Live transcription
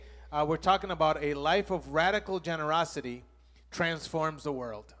we're talking about a life of radical generosity transforms the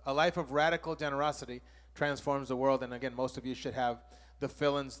world. A life of radical generosity transforms the world. And again, most of you should have the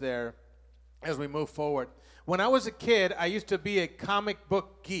fill-ins there as we move forward. When I was a kid, I used to be a comic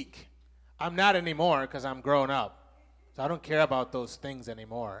book geek. I'm not anymore because I'm grown up. So I don't care about those things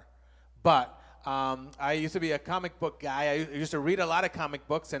anymore. But I used to be a comic book guy. I used to read a lot of comic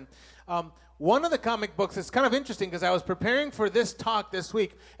books. And one of the comic books is kind of interesting because I was preparing for this talk this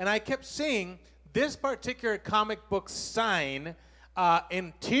week, and I kept seeing this particular comic book sign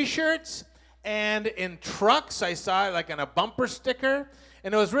in T-shirts and in trucks. I saw it like on a bumper sticker,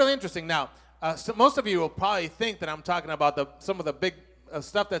 and it was really interesting. Now, so most of you will probably think that I'm talking about some of the big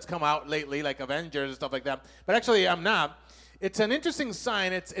stuff that's come out lately, like Avengers and stuff like that. But actually, I'm not. It's an interesting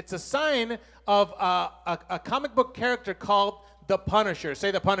sign. It's a sign of a comic book character called the Punisher.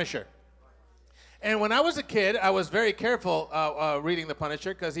 Say the Punisher. And when I was a kid, I was very careful reading the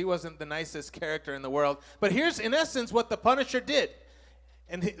Punisher because he wasn't the nicest character in the world. But here's, in essence, what the Punisher did.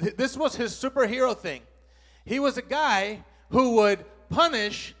 And this was his superhero thing. He was a guy who would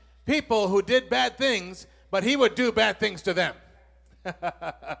punish people who did bad things, but he would do bad things to them.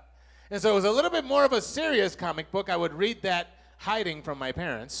 And so it was a little bit more of a serious comic book. I would read that hiding from my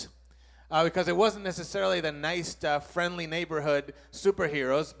parents because it wasn't necessarily the nice, friendly neighborhood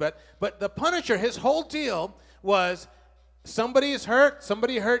superheroes. But the Punisher, his whole deal was somebody is hurt,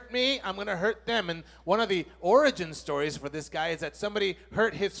 somebody hurt me, I'm going to hurt them. And one of the origin stories for this guy is that somebody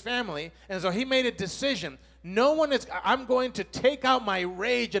hurt his family, and so he made a decision. I'm going to take out my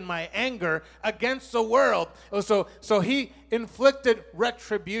rage and my anger against the world. So he inflicted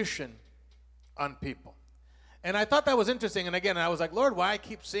retribution on people. And I thought that was interesting. And again, I was like, Lord, why I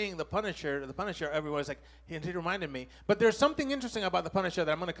keep seeing the Punisher everywhere? It's like, he reminded me. But there's something interesting about the Punisher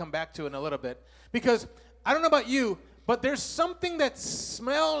that I'm going to come back to in a little bit. Because I don't know about you, but there's something that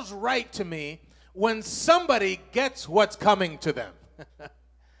smells right to me when somebody gets what's coming to them.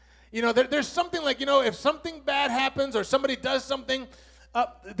 You know, there's something like, if something bad happens or somebody does something,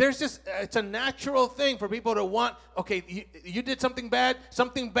 it's a natural thing for people to want, okay, you did something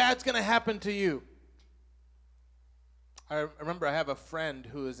bad's going to happen to you. I remember I have a friend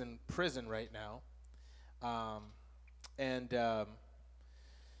who is in prison right now, and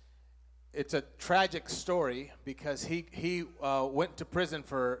it's a tragic story because he went to prison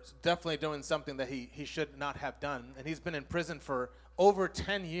for definitely doing something that he should not have done, and he's been in prison for over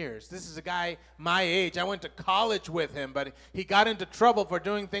 10 years. This is a guy my age. I went to college with him, but he got into trouble for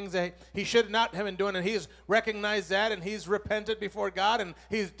doing things that he should not have been doing, and he's recognized that, and he's repented before God, and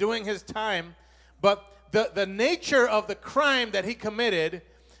he's doing his time. But the nature of the crime that he committed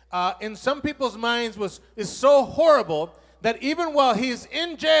in some people's minds is so horrible that even while he's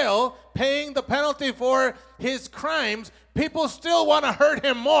in jail paying the penalty for his crimes, people still want to hurt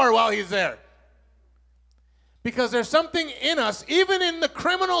him more while he's there. Because there's something in us, even in the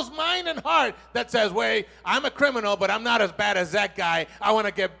criminal's mind and heart, that says, wait, I'm a criminal, but I'm not as bad as that guy. I want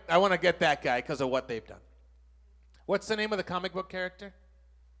to get that guy because of what they've done. What's the name of the comic book character?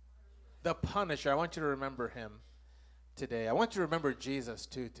 The Punisher. I want you to remember him today. I want you to remember Jesus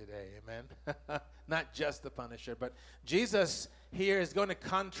too today, amen? Not just the Punisher, but Jesus here is going to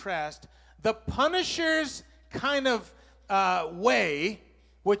contrast the Punisher's kind of way,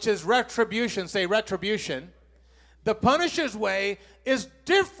 which is retribution. Say retribution. The Punisher's way is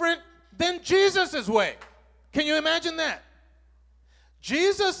different than Jesus' way. Can you imagine that?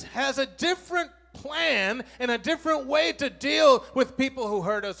 Jesus has a different plan and a different way to deal with people who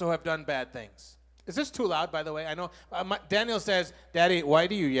hurt us, who have done bad things. Is this too loud, by the way? I know Daniel says, Daddy, why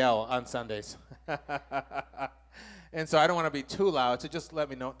do you yell on Sundays? And so I don't want to be too loud, so just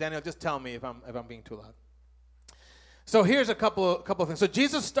let me know. Daniel, just tell me if I'm being too loud. So here's a couple of things. So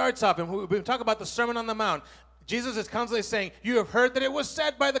Jesus starts off, and we talk about the Sermon on the Mount. Jesus is constantly saying, you have heard that it was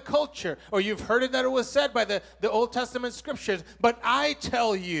said by the culture, or you've heard it that it was said by the Old Testament scriptures, but I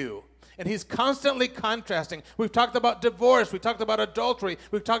tell you. And he's constantly contrasting. We've talked about divorce. We talked about adultery.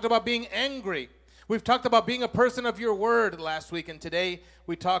 We've talked about being angry. We've talked about being a person of your word last week, and today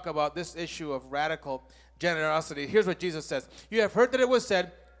we talk about this issue of radical generosity. Here's what Jesus says. You have heard that it was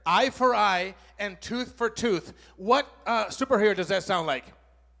said, eye for eye and tooth for tooth. What superhero does that sound like?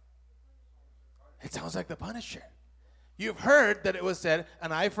 It sounds like the Punisher. You've heard that it was said,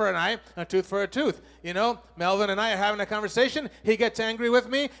 an eye for an eye, a tooth for a tooth. You know, Melvin and I are having a conversation. He gets angry with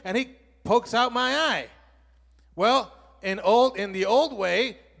me, and he pokes out my eye. Well, in the old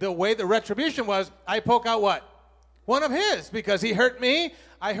way, the way the retribution was, I poke out what? One of his, because he hurt me,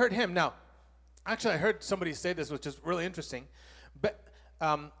 I hurt him. Now, actually, I heard somebody say this, which is really interesting. But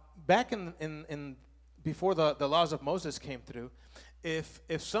back in before the laws of Moses came through,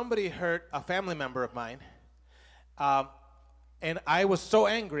 if somebody hurt a family member of mine, and I was so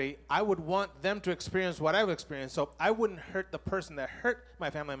angry, I would want them to experience what I've experienced. So I wouldn't hurt the person that hurt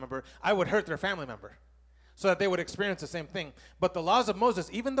my family member. I would hurt their family member so that they would experience the same thing. But the laws of Moses,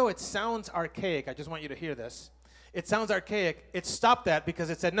 even though it sounds archaic, I just want you to hear this. It sounds archaic. It stopped that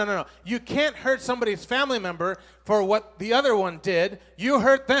because it said, no. You can't hurt somebody's family member for what the other one did. You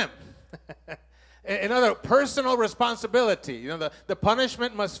hurt them. Another personal responsibility. You know, the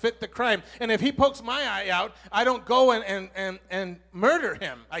punishment must fit the crime. And if he pokes my eye out, I don't go and murder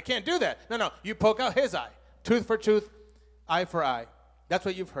him. I can't do that. No. You poke out his eye. Tooth for tooth, eye for eye. That's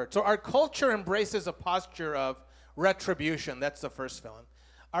what you've heard. So our culture embraces a posture of retribution. That's the first villain.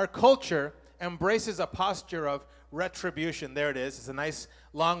 Our culture embraces a posture of retribution. There it is. It's a nice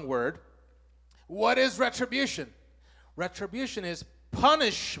long word. What is retribution? Retribution is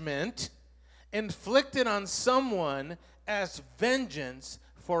punishment inflicted on someone as vengeance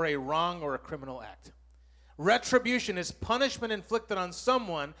for a wrong or a criminal act. Retribution is punishment inflicted on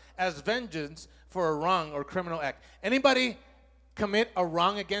someone as vengeance for a wrong or criminal act. Anybody commit a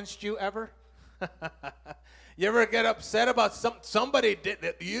wrong against you ever? You ever get upset about somebody did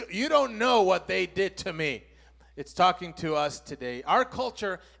that? You don't know what they did to me. It's talking to us today. Our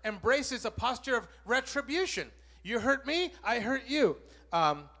culture embraces a posture of retribution. You hurt me, I hurt you.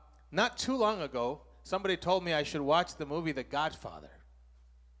 Not too long ago, somebody told me I should watch the movie The Godfather.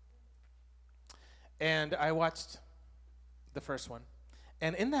 And I watched the first one.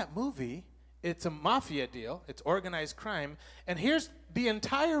 And in that movie, it's a mafia deal. It's organized crime. And here's the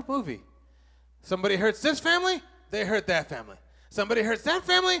entire movie. Somebody hurts this family, they hurt that family. Somebody hurts that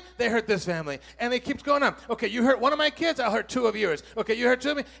family, they hurt this family. And it keeps going on. Okay, you hurt one of my kids, I'll hurt two of yours. Okay, you hurt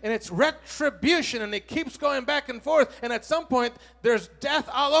two of me. And it's retribution, and it keeps going back and forth. And at some point, there's death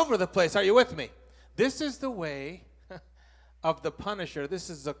all over the place. Are you with me? This is the way of the Punisher. This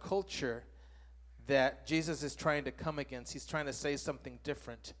is the culture that Jesus is trying to come against. He's trying to say something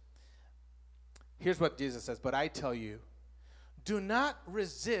different. Here's what Jesus says, but I tell you, do not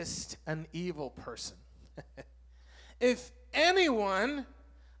resist an evil person. If anyone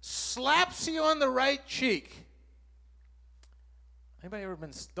slaps you on the right cheek, anybody ever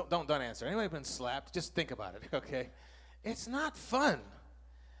been, don't answer. Anybody been slapped? Just think about it, okay? It's not fun.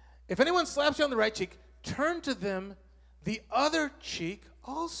 If anyone slaps you on the right cheek, turn to them the other cheek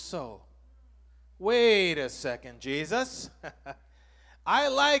also. Wait a second, Jesus. I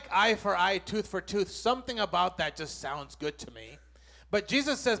like eye for eye, tooth for tooth. Something about that just sounds good to me. But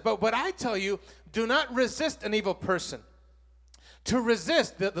Jesus says, but I tell you, do not resist an evil person. To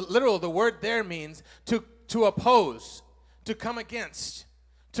resist, the word there means to oppose, to come against,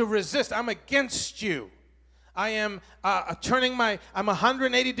 to resist. I'm against you. I am I'm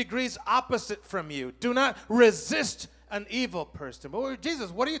 180 degrees opposite from you. Do not resist an evil person. But Jesus,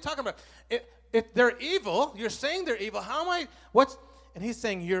 what are you talking about? If they're evil, you're saying they're evil, how am I, and he's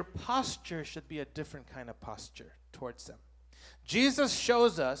saying your posture should be a different kind of posture towards them. Jesus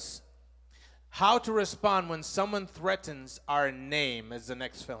shows us how to respond when someone threatens our name as the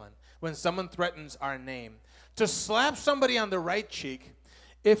next villain. When someone threatens our name. To slap somebody on the right cheek,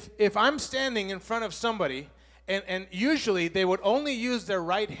 if I'm standing in front of somebody, and usually they would only use their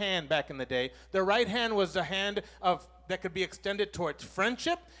right hand back in the day. Their right hand was the hand that could be extended towards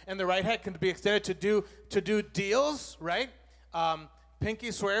friendship, and the right hand could be extended to do deals, right?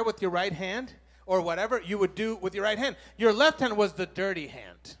 Pinky swear with your right hand, or whatever you would do with your right hand. Your left hand was the dirty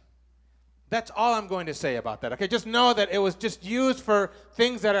hand. That's all I'm going to say about that, okay? Just know that it was just used for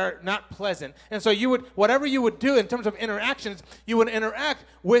things that are not pleasant. And so whatever you would do in terms of interactions, you would interact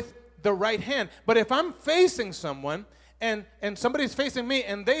with the right hand. But if I'm facing someone and somebody's facing me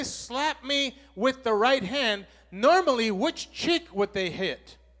and they slap me with the right hand, normally which cheek would they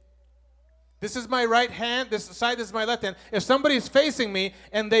hit? This is my right hand, this is my left hand. If somebody's facing me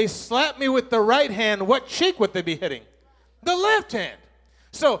and they slap me with the right hand, what cheek would they be hitting? The left hand.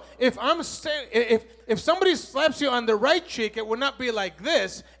 So if somebody slaps you on the right cheek, it would not be like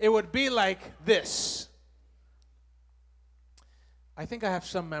this, it would be like this. I think I have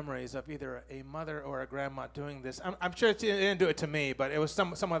some memories of either a mother or a grandma doing this. I'm sure it didn't do it to me, but it was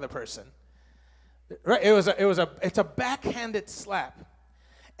some other person. Right? It's a backhanded slap.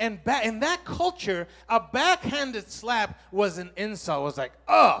 And in that culture, a backhanded slap was an insult. It was like,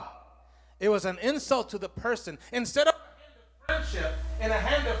 oh. It was an insult to the person. Instead of a hand of friendship and a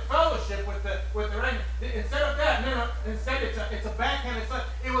hand of fellowship with the right, instead of that, no. Instead, it's a backhanded slap.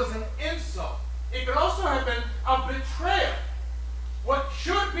 It was an insult. It could also have been a betrayal. What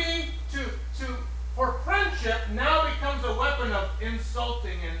should be for friendship now becomes a weapon of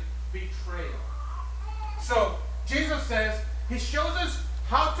insulting and betrayal. So Jesus says, he shows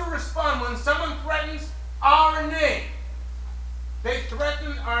respond when someone threatens our name? They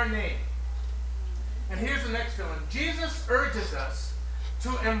threaten our name. And here's the next feeling. Jesus urges us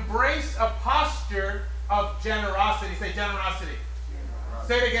to embrace a posture of generosity. Say generosity.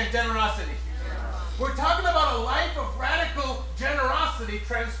 Say it again, generosity. We're talking about a life of radical generosity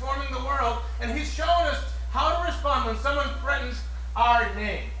transforming the world, and he's showing us how to respond when someone threatens our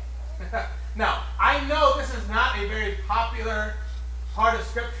name. Now, I know this is not a very popular part of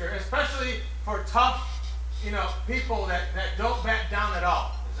Scripture, especially for tough, people that don't back down at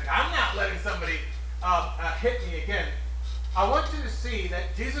all. It's like, I'm not letting somebody hit me again. I want you to see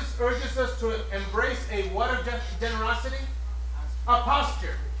that Jesus urges us to embrace a what of generosity? A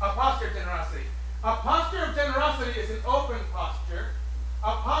posture of generosity. A posture of generosity is an open posture.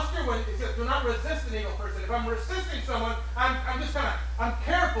 A posture when it says, do not resist an evil person. If I'm resisting someone, I'm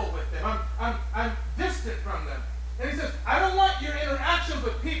careful with them. I'm distant from them. And he says, I don't want your interactions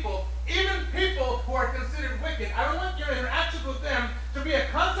with people, even people who are considered wicked, I don't want your interactions with them to be a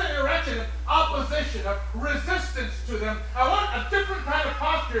constant interaction of opposition, of resistance to them. I want a different kind of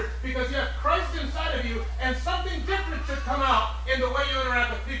posture because you have Christ inside of you, and something different should come out in the way you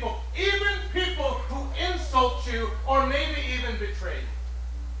interact with people, even people who insult you or maybe even betray you.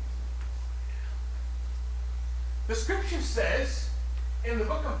 The scripture says in the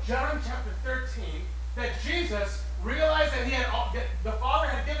book of John chapter 13 that Jesus realized that the Father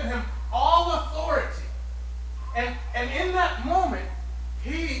had given him all authority. And in that moment,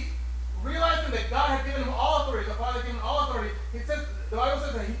 he realizing that God had given him all authority, the Father had given him all authority, the Bible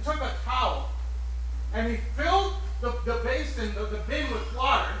says that he took a towel and he filled the basin, the bin with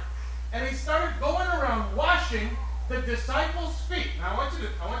water, and he started going around washing the disciples' feet. Now I want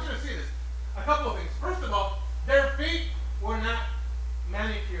you to see this. A couple of things. First of all, their feet were not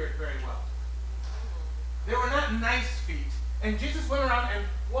manicured very well. They were not nice feet. And Jesus went around and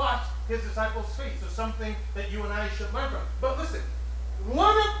washed his disciples' feet. So something that you and I should learn from. But listen,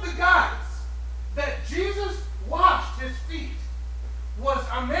 one of the guys that Jesus washed his feet was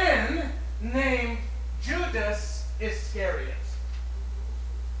a man named Judas Iscariot.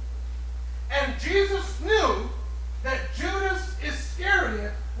 And Jesus knew that Judas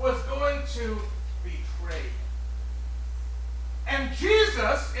Iscariot was going to betray him. And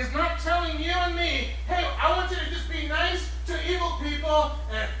Jesus is not telling you and me, hey, I want you to just be nice to evil people,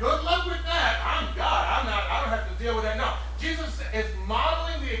 and good luck with that. I'm God. I don't have to deal with that. No. Jesus is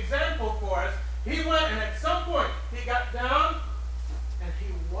modeling the example for us. He went, and at some point, he got down, and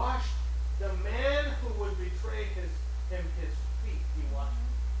he washed the man who would betray his feet. He washed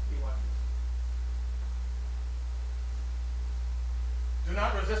his feet. Do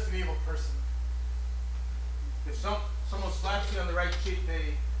not resist an evil person. If someone slaps you on the right cheek,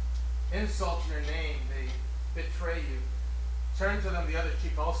 they insult your name, they betray you, turn to them the other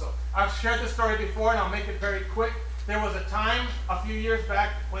cheek also. I've shared this story before, and I'll make it very quick. There was a time a few years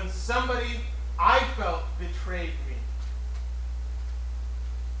back when somebody I felt betrayed me.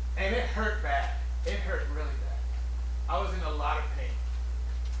 And it hurt bad. It hurt really bad. I was in a lot of pain.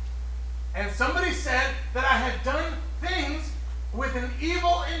 And somebody said that I had done things with an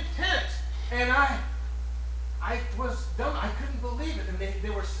evil intent. And I was dumb. I couldn't believe it. And they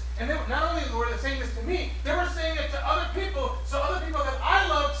were not only were they saying this to me, they were saying it to other people. So other people that I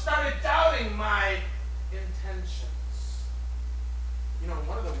loved started doubting my intentions.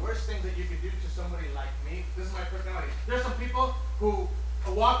 One of the worst things that you could do to somebody like me, this is my personality. There's some people who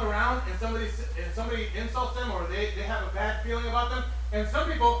walk around and somebody insults them or they have a bad feeling about them. And some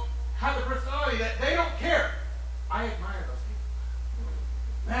people have the personality that they don't care. I admire those people.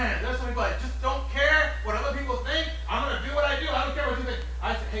 Man, there's some people that just don't care what other people think. I'm going to do what I do. I don't care what you think.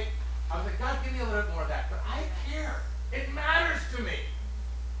 I said, hey, God, give me a little bit more of that. But I care. It matters to me.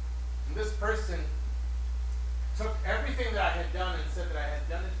 And this person took everything that I had done and said that I had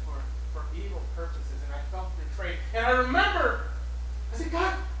done it for evil purposes. And I felt betrayed. And I remember, I said,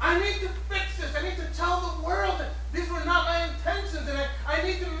 God, I need to fix this. I need to tell the world that these were not my intentions. And I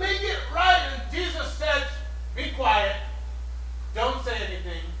need to make it right. And Jesus said, be quiet. Don't say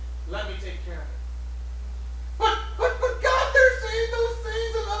anything. Let me take care of it. But God, they're saying those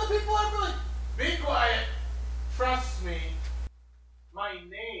things and other people are really. Be quiet. Trust me. My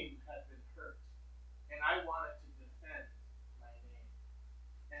name has been hurt. And I wanted to defend my name.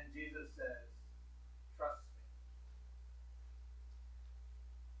 And Jesus says, trust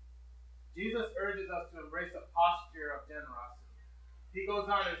me. Jesus urges us to embrace a posture of generosity. He goes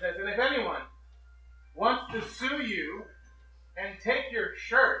on and says, and if anyone wants to sue you and take your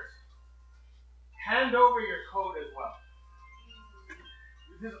shirt, hand over your coat as well.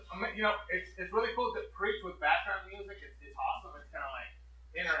 It's really cool to preach with background music. It's awesome. It's kind of like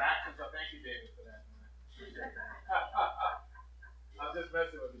interactive stuff. just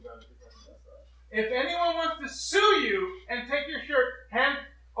messing with you, brother. If anyone wants to sue you and take your shirt, hand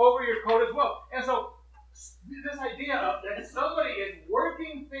over your coat as well. And so, this idea of that somebody is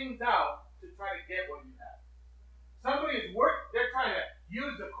working things out to try to get what you have. Somebody is they're trying to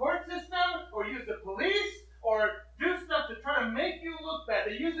use the court system or use the police or do stuff to try to make you look bad.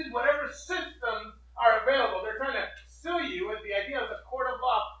 They're using whatever systems are available. They're trying to sue you with the idea of the court of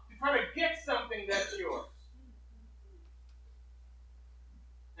law to try to get something that's yours.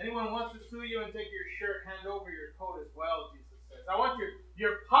 Anyone wants to sue you and take your shirt, hand over your coat as well, Jesus says. I want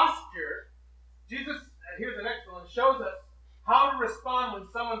your posture. Jesus, here's the next one, shows us how to respond when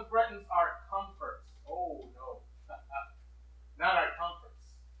someone threatens our comforts. Oh, no. Not our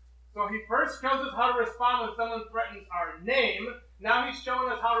comforts. So he first shows us how to respond when someone threatens our name. Now he's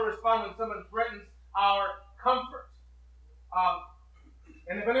showing us how to respond when someone threatens our comfort.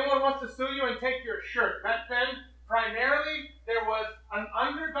 And if anyone wants to sue you and take your shirt, back then, primarily, there was an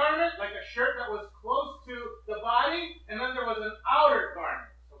undergarment, like a shirt that was close to the body, and then there was an outer garment,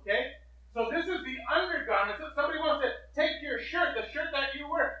 okay? So this is the undergarment. So if somebody wants to take your shirt, the shirt that you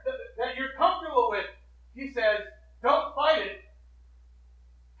wear, that you're comfortable with, he says, don't fight it.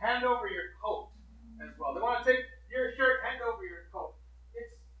 Hand over your coat as well. They want to take your shirt, hand over your coat.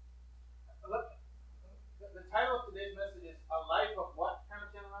 The title of today's message is A Life of What Kind of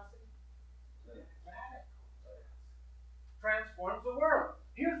Generosity? Radical. Transforms the world.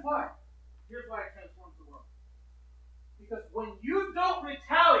 Here's why. Here's why it transforms the world. Because when you don't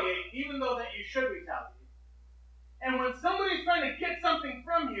retaliate, even though that you should retaliate, and when somebody's trying to get something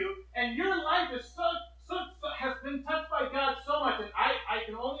from you, and your life is has been touched by God so much, and I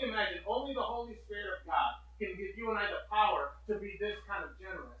can only imagine, only the Holy Spirit of God can give you and I the power to be this kind of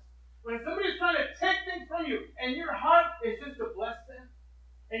generous. When somebody's trying to take things from you, and your heart is just to bless them,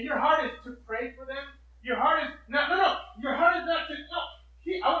 and your heart is to pray for them, your heart is no. Your heart is not to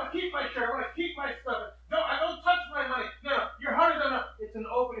I want to keep my shirt. I want to keep my stuff. I don't touch my money. No. Your heart is it's an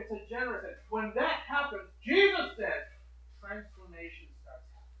open. It's a generous. When that happens, Jesus said, transformation starts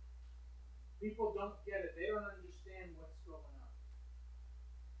happening. People don't get it. They don't understand what's going on.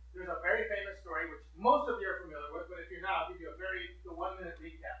 There's a very famous story which most of you are familiar with, but if you're not, I'll give you the 1-minute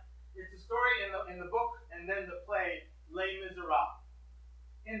recap. It's a story in the book and then the play Les Miserables.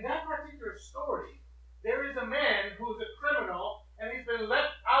 In that particular story, there is a man who's a criminal and he's been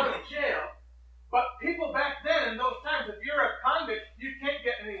let out of jail. But people back then, in those times, if you're a convict, you can't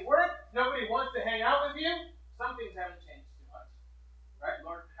get any work. Nobody wants to hang out with you. Some things haven't changed too much. Right?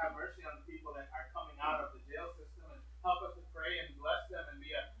 Lord, have mercy on the people that are coming out of the jail system and help us to pray and bless them and be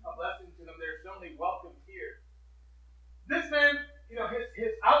a blessing to them. They're certainly welcome here. This man,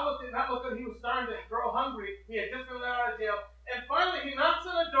 his outlook did not look good. He was starting to grow hungry. He had just been let out of jail. And finally, he knocks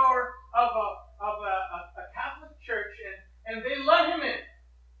on the door of a Catholic church, and they let him in.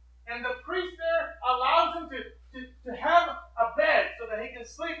 And the priest there allows him to have a bed so that he can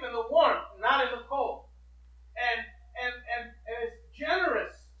sleep in the warmth, not in the cold. And it's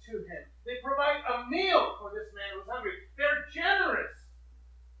generous to him. They provide a meal for this man who's hungry. They're generous.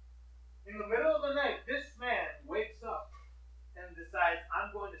 In the middle of the night, this man wakes up and decides, I'm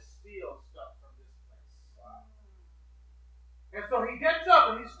going to steal stuff from this place. Wow. And so he gets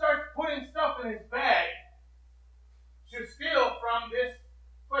up and he starts putting stuff in his bag to steal from this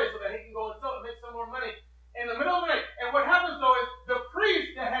place so that he can go and sell it and make some more money in the middle of the night. And what happens though is the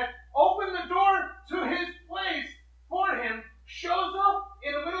priest that had opened the door to his place for him shows up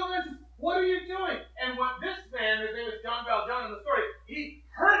in the middle of this. What are you doing? And what this man, his name is John Valjean in the story, he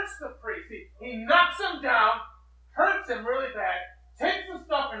hurts the priest. He knocks him down, hurts him really bad, takes the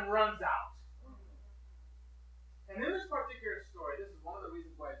stuff and runs out. And in this particular story, this is one of the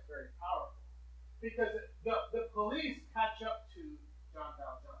reasons why it's very powerful. Because the police catch up to John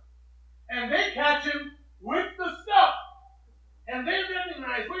Valjean. And they catch him with the stuff. And they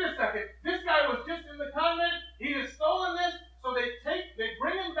recognize, wait a second, this guy was just in the convent, he has stolen this, so they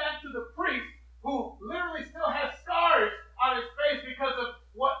bring him back to the priest, who literally still has scars on his face because of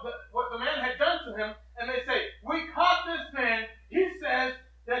what the man had done to him, and they say, we caught this man, he says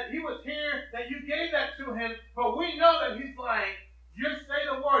that he was here, that you gave that to him, but we know that he's lying, just say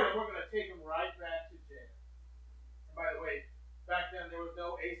the word and we're going to take him right back to jail. And by the way, back then there was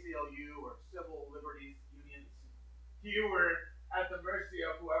no ACLU or civil liberties unions. You were at the mercy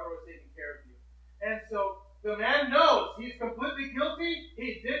of whoever was taking care of you. And so the man knows he's completely guilty.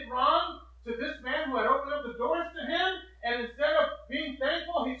 He did wrong to this man who had opened up the doors to him. And instead of being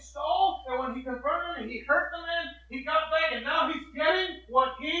thankful, he stole. And when he confronted him and he hurt the man, he got back. And now he's getting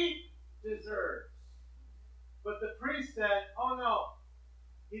what he deserves. But the priest said, oh no,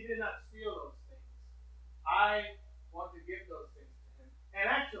 he did not steal those things. I want to give those things to him.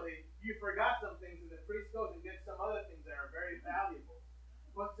 eventually, you forgot some things, and the priest goes and gets some other things that are very valuable,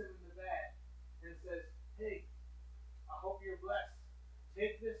 puts them in the bag, and says, hey, I hope you're blessed.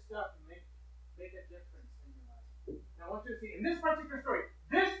 Take this stuff and make a difference in your life. Now, I want you to see, in this particular story,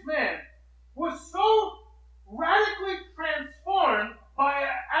 this man was so radically transformed by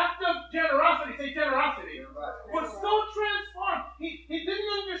an act of generosity. Say generosity. Was so transformed. He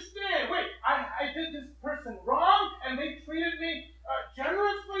didn't understand. Wait, I did this person wrong, and they treated me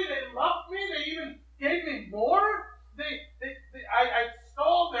generously. They loved me. They even gave me more. I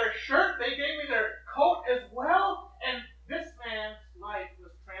stole their shirt. They gave me their coat as well. And this man's life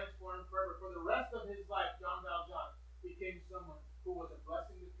was transformed forever. For the rest of his life, John Valjean became someone who was a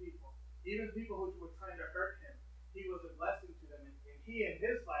blessing to people. Even people who were trying to hurt him, he was a blessing to them. And he and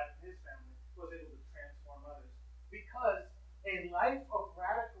his life, his family, was able to transform others. Because a life of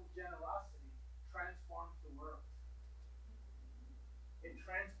radical generosity transforms the world. It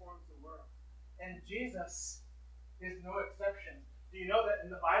transforms the world. And Jesus is no exception. Do you know that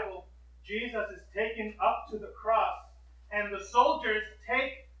in the Bible, Jesus is taken up to the cross, and the soldiers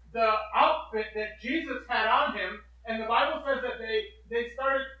take the outfit that Jesus had on him, and the Bible says that they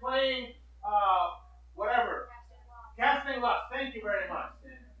started playing, casting lots. Thank you very much.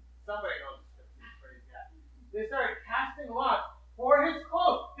 Somebody knows this. Praise God. They started casting lots for his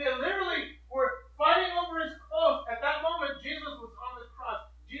clothes. They literally were fighting over his clothes. At that moment, Jesus was on the cross.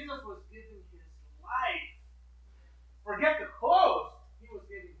 Jesus was giving his life. Forget the clothes. He was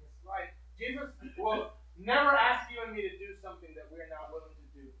giving his life. Jesus will never ask you and me to do something that we're not willing to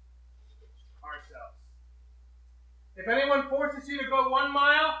do ourselves. If anyone forces you to go 1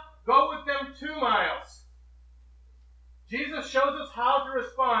 mile, go with them 2 miles. Jesus shows us how to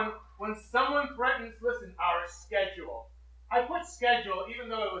respond when someone threatens, listen, our schedule. I put schedule even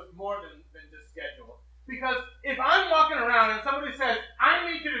though it was more than just schedule. Because if I'm walking around and somebody says, I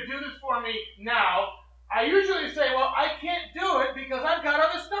need you to do this for me now, I usually say, well, I can't do it because I've got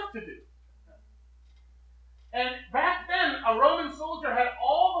other stuff to do. And back then, a Roman soldier had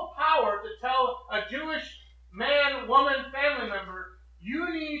all the power to tell a Jewish man, woman, family member,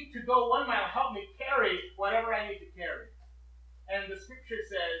 you need to go 1 mile, help me carry whatever I need to carry. And the scripture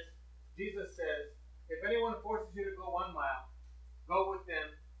says, Jesus says, if anyone forces you to go 1 mile, go with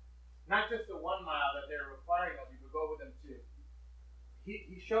them. Not just the 1 mile that they're requiring of you, but go with them too.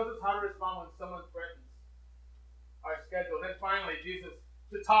 He shows us how to respond when someone threatens our schedule. Then finally, Jesus,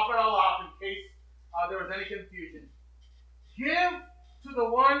 to top it all off, in case there was any confusion, give to the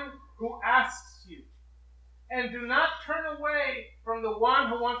one who asks you, and do not turn away from the one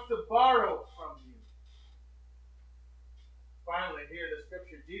who wants to borrow from you. Finally, here the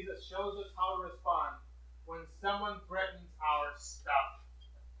scripture, Jesus shows us how to respond when someone threatens our stuff.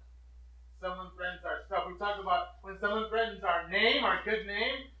 Someone threatens our stuff. We talked about when someone threatens our name, our good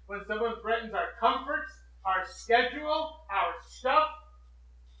name, when someone threatens our comforts, our schedule, our stuff.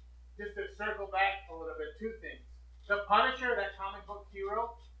 Just to circle back a little bit, 2 things. The Punisher, that comic book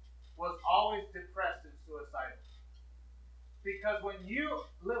hero, was always depressed and suicidal. Because when you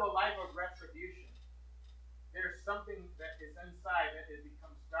live a life of retribution, there's something that is inside that it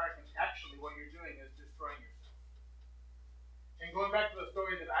becomes dark, and actually what you're doing is destroying yourself. And going back to the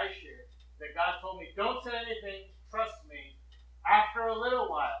story that I shared, that God told me, don't say anything, trust me. After a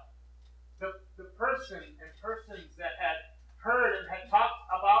little while, the person and persons that had heard and had talked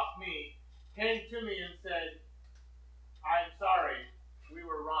about me came to me and said, I'm sorry, we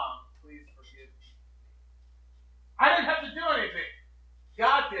were wrong, please forgive me. I didn't have to do anything.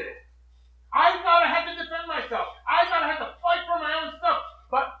 God did it. I thought I had to defend myself. I thought I had to fight for my own stuff.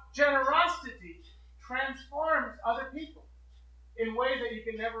 But generosity transforms other people in ways that you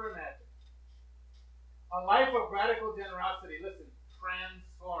can never imagine. A life of radical generosity, listen,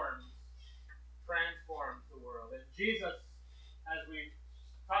 transforms the world. And Jesus, as we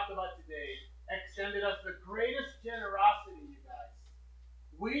talked about today, extended us the greatest generosity, you guys.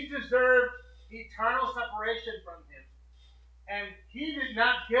 We deserve eternal separation from him. And he did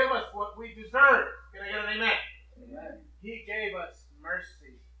not give us what we deserve. Can I get an amen? Amen. He gave us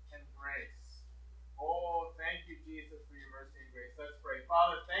mercy and grace. Oh, thank you, Jesus, for your mercy and grace. Let's pray.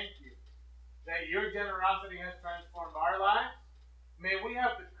 Father, thank you that your generosity has transformed our lives. May we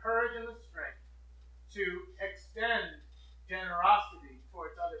have the courage and the strength to extend generosity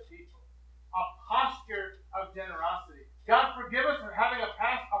towards other people. A posture of generosity. God, forgive us for having a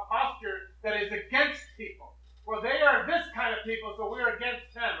posture that is against people. Well, they are this kind of people, so we're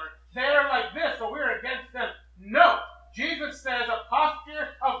against them. Or they are like this, so we're against them. No. Jesus says a posture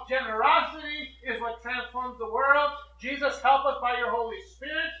of generosity is what transforms the world. Jesus, help us by your Holy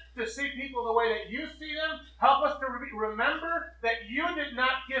Spirit to to see people the way that you see them. Help us to remember that you did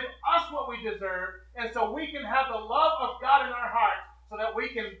not give us what we deserve, and so we can have the love of God in our hearts so that we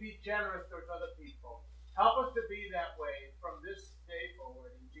can be generous towards other people. Help us to be that way.